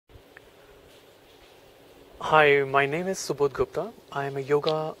Hi, my name is Subodh Gupta. I am a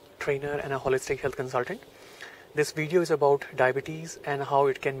yoga trainer and a holistic health consultant. This video is about diabetes and how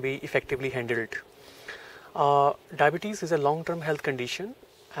it can be effectively handled. Diabetes is a long-term health condition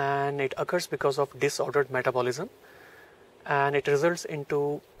and it occurs because of disordered metabolism, and it results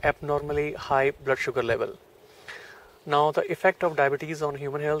into abnormally high blood sugar level. Now, the effect of diabetes on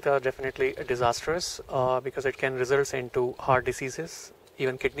human health are definitely disastrous because it can result into heart diseases,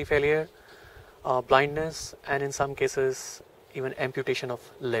 even kidney failure, blindness, and in some cases even amputation of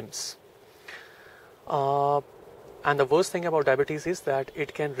limbs. And the worst thing about diabetes is that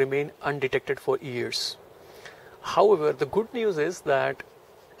it can remain undetected for years. However, the good news is that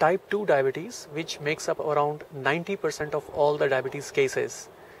type 2 diabetes, which makes up around 90% of all the diabetes cases,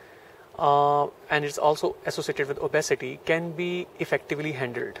 and it's also associated with obesity, can be effectively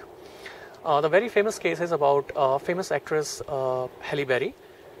handled. The very famous case is about famous actress Halle Berry.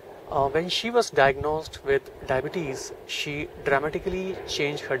 When she was diagnosed with diabetes, she dramatically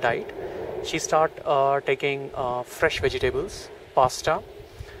changed her diet. She started taking fresh vegetables, pasta,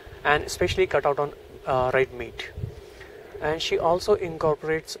 and especially cut out on red meat. And she also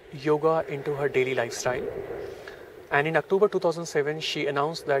incorporates yoga into her daily lifestyle. And in October 2007, she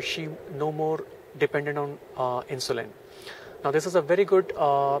announced that she no more dependent on insulin. Now, this is a very good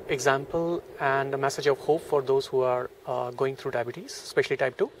example and a message of hope for those who are going through diabetes, especially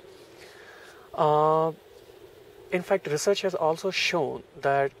type 2. In fact, research has also shown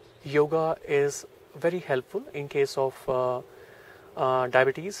that yoga is very helpful in case of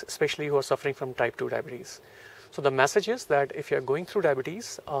diabetes, especially who are suffering from type 2 diabetes. So the message is that if you are going through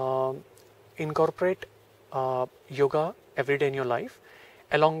diabetes, incorporate yoga every day in your life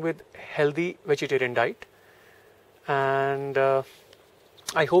along with healthy vegetarian diet, and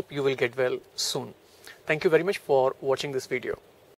I hope you will get well soon. Thank you very much for watching this video.